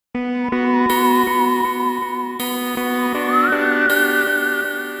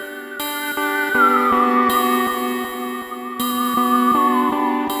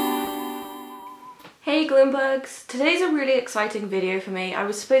bugs! Today's a really exciting video for me. I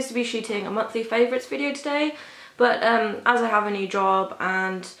was supposed to be shooting a monthly favourites video today, but as I have a new job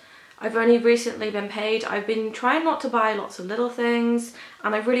and I've only recently been paid, I've been trying not to buy lots of little things,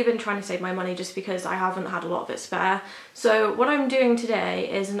 and I've really been trying to save my money just because I haven't had a lot of it spare. So what I'm doing today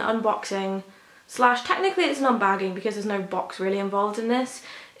is an unboxing slash technically it's an unbagging because there's no box really involved in this.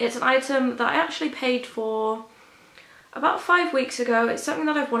 It's an item that I actually paid for about 5 weeks ago. It's something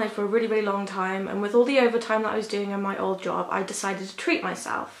that I've wanted for a really long time, and with all the overtime that I was doing in my old job, I decided to treat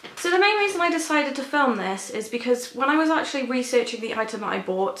myself. So the main reason I decided to film this is because when I was actually researching the item that I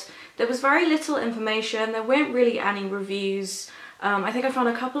bought, there was very little information. There weren't really any reviews. I think I found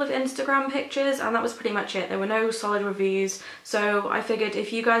a couple of Instagram pictures and that was pretty much it. There were no solid reviews, so I figured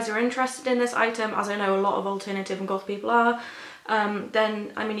if you guys are interested in this item, as I know a lot of alternative and goth people are,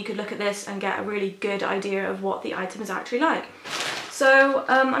 then I mean you could look at this and get a really good idea of what the item is actually like. So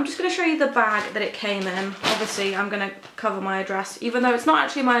I'm just going to show you the bag that it came in. Obviously I'm going to cover my address, even though it's not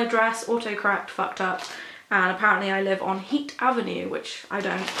actually my address. Autocorrect fucked up and apparently I live on Heat Avenue, which I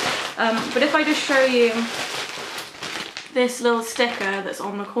don't. But if I just show you this little sticker that's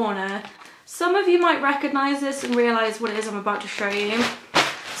on the corner, some of you might recognise this and realise what it is I'm about to show you.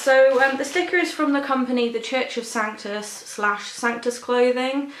 So the sticker is from the company The Church of Sanctus / Sanctus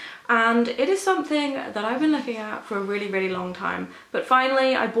Clothing, and it is something that I've been looking at for a really long time. But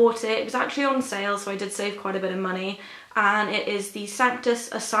finally I bought it. It was actually on sale, so I did save quite a bit of money, and it is the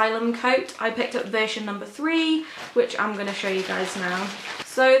Sanctus Asylum coat. I picked up version number 3, which I'm going to show you guys now.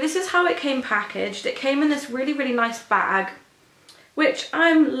 So this is how it came packaged. It came in this really nice bag, which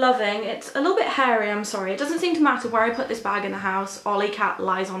I'm loving. It's a little bit hairy, I'm sorry. It doesn't seem to matter where I put this bag in the house. Ollie Cat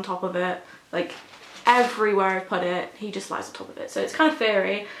lies on top of it. Like, everywhere I put it, he just lies on top of it. So it's kind of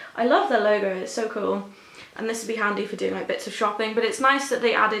furry. I love their logo, it's so cool. And this would be handy for doing like bits of shopping, but it's nice that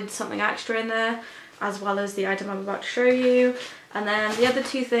they added something extra in there, as well as the item I'm about to show you. And then the other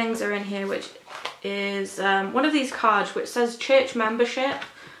two things are in here, which is one of these cards which says church membership.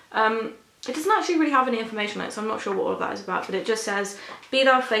 It doesn't actually really have any information on it, so I'm not sure what all of that is about, but it just says, be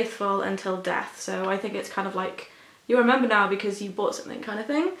thou faithful until death. So I think it's kind of like, you remember now because you bought something kind of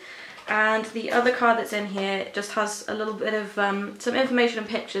thing. And the other card that's in here just has a little bit of some information and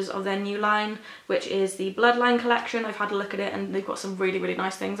pictures of their new line, which is the Bloodline collection. I've had a look at it and they've got some really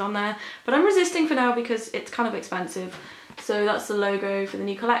nice things on there, but I'm resisting for now because it's kind of expensive. So that's the logo for the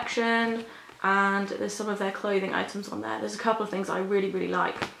new collection, and there's some of their clothing items on there. There's a couple of things I really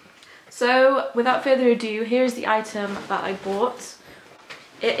like. So without further ado, here's the item that I bought.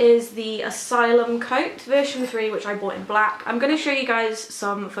 It is the Asylum coat, version 3, which I bought in black. I'm going to show you guys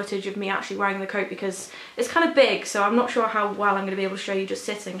some footage of me actually wearing the coat because it's kind of big, so I'm not sure how well I'm going to be able to show you just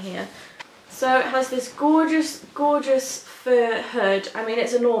sitting here. So it has this gorgeous fur hood. I mean,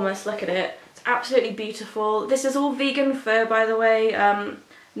 it's enormous, look at it. It's absolutely beautiful. This is all vegan fur, by the way.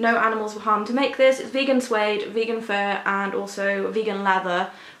 No animals were harmed to make this. It's vegan suede, vegan fur, and also vegan leather,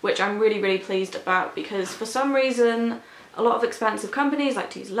 which I'm really pleased about because for some reason a lot of expensive companies like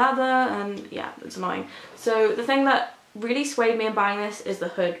to use leather, and yeah, it's annoying. So the thing that really swayed me in buying this is the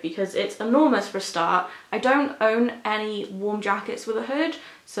hood, because it's enormous for a start. I don't own any warm jackets with a hood,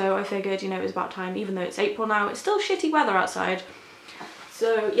 so I figured, you know, it was about time. Even though it's April now, it's still shitty weather outside.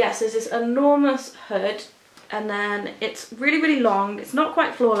 So yes, there's this enormous hood. And then it's really long. It's not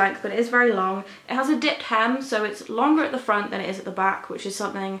quite floor length, but it is very long. It has a dipped hem, so it's longer at the front than it is at the back, which is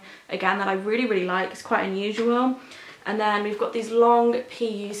something, again, that I really like. It's quite unusual. And then we've got these long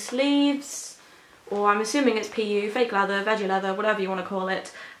PU sleeves, or I'm assuming it's PU, fake leather, veggie leather, whatever you want to call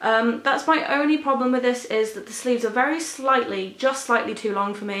it. That's my only problem with this, is that the sleeves are very slightly, just slightly too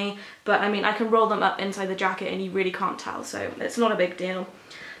long for me. But I mean, I can roll them up inside the jacket and you really can't tell, so it's not a big deal.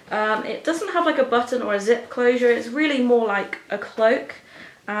 It doesn't have like a button or a zip closure. It's really more like a cloak,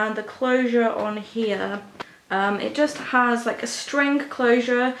 and the closure on here, it just has like a string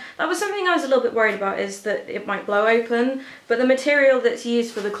closure. That was something I was a little bit worried about, is that it might blow open, but the material that's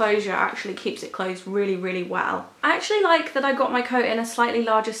used for the closure actually keeps it closed really well. I actually like that I got my coat in a slightly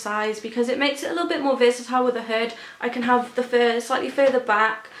larger size because it makes it a little bit more versatile with the hood. I can have the fur slightly further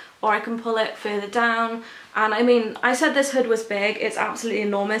back, or I can pull it further down. And I mean, I said this hood was big, it's absolutely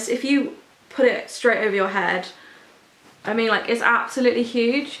enormous. If you put it straight over your head, I mean, like, it's absolutely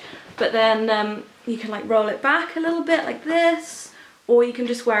huge. But then you can like roll it back a little bit like this, or you can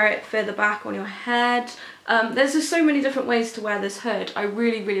just wear it further back on your head. There's just so many different ways to wear this hood. I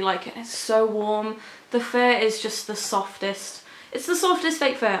really like it. It's so warm. The fur is just the softest. It's the softest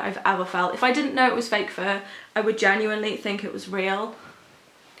fake fur I've ever felt. If I didn't know it was fake fur, I would genuinely think it was real.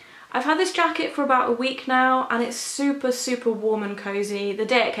 I've had this jacket for about a week now and it's super, super warm and cozy. The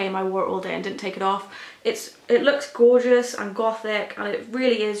day it came I wore it all day and didn't take it off. It looks gorgeous and gothic and it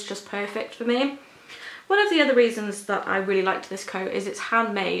really is just perfect for me. One of the other reasons that I really liked this coat is it's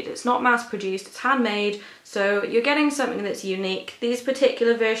handmade. It's not mass produced, it's handmade, so you're getting something that's unique. These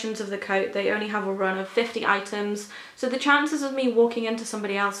particular versions of the coat, they only have a run of 50 items, so the chances of me walking into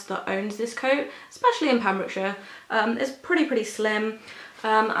somebody else that owns this coat, especially in Pembrokeshire, is pretty slim.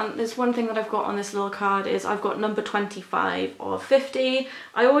 And there's one thing that I've got on this little card is I've got number 25 of 50.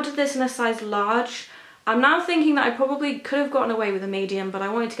 I ordered this in a size large. I'm now thinking that I probably could have gotten away with a medium, but I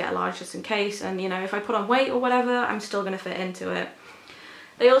wanted to get a large just in case, and you know, if I put on weight or whatever, I'm still going to fit into it.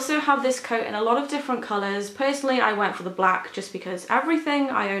 They also have this coat in a lot of different colours. Personally, I went for the black just because everything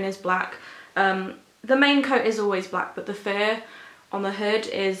I own is black. The main coat is always black, but the fur on the hood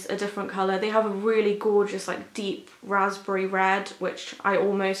is a different colour. They have a really gorgeous like deep raspberry red, which I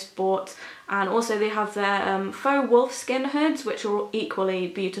almost bought, and also they have their faux wolf skin hoods, which are equally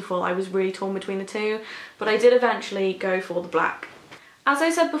beautiful. I was really torn between the two, but I did eventually go for the black. As I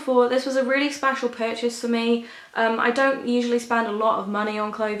said before, this was a really special purchase for me. I don't usually spend a lot of money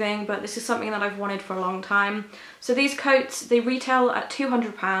on clothing, but this is something that I've wanted for a long time. So these coats, they retail at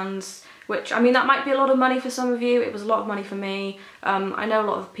 £200, which, I mean, that might be a lot of money for some of you. It was a lot of money for me. I know a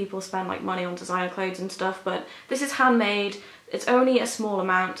lot of people spend like money on designer clothes and stuff, but this is handmade. It's only a small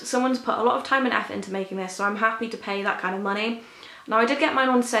amount. Someone's put a lot of time and effort into making this, so I'm happy to pay that kind of money. Now, I did get mine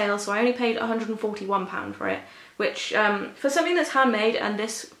on sale, so I only paid £141 for it, which for something that's handmade and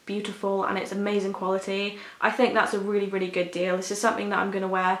this beautiful and it's amazing quality, I think that's a really good deal. This is something that I'm going to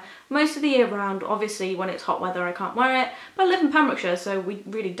wear most of the year round. Obviously when it's hot weather I can't wear it, but I live in Pembrokeshire, so we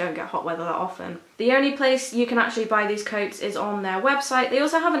really don't get hot weather that often. The only place you can actually buy these coats is on their website. They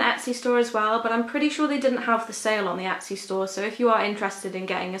also have an Etsy store as well, but I'm pretty sure they didn't have the sale on the Etsy store, so if you are interested in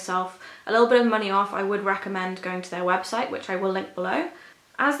getting yourself a little bit of money off, I would recommend going to their website, which I will link below.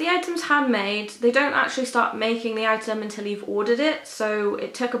 As the item's handmade, they don't actually start making the item until you've ordered it, so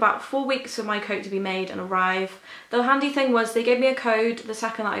it took about 4 weeks for my coat to be made and arrive. The handy thing was they gave me a code the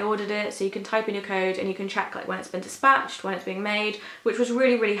second that I ordered it, so you can type in your code and you can check like when it's been dispatched, when it's being made, which was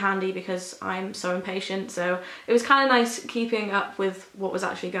really handy because I'm so impatient, so it was kind of nice keeping up with what was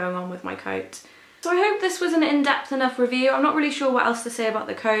actually going on with my coat. So I hope this was an in-depth enough review. I'm not really sure what else to say about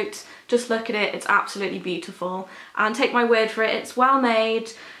the coat. Just look at it, it's absolutely beautiful. And take my word for it, it's well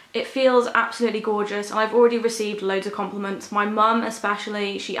made, it feels absolutely gorgeous, and I've already received loads of compliments. My mum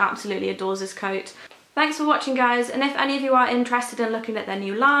especially, she absolutely adores this coat. Thanks for watching guys, and if any of you are interested in looking at their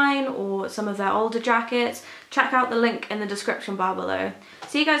new line or some of their older jackets, check out the link in the description bar below.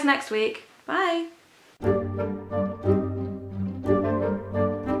 See you guys next week, bye!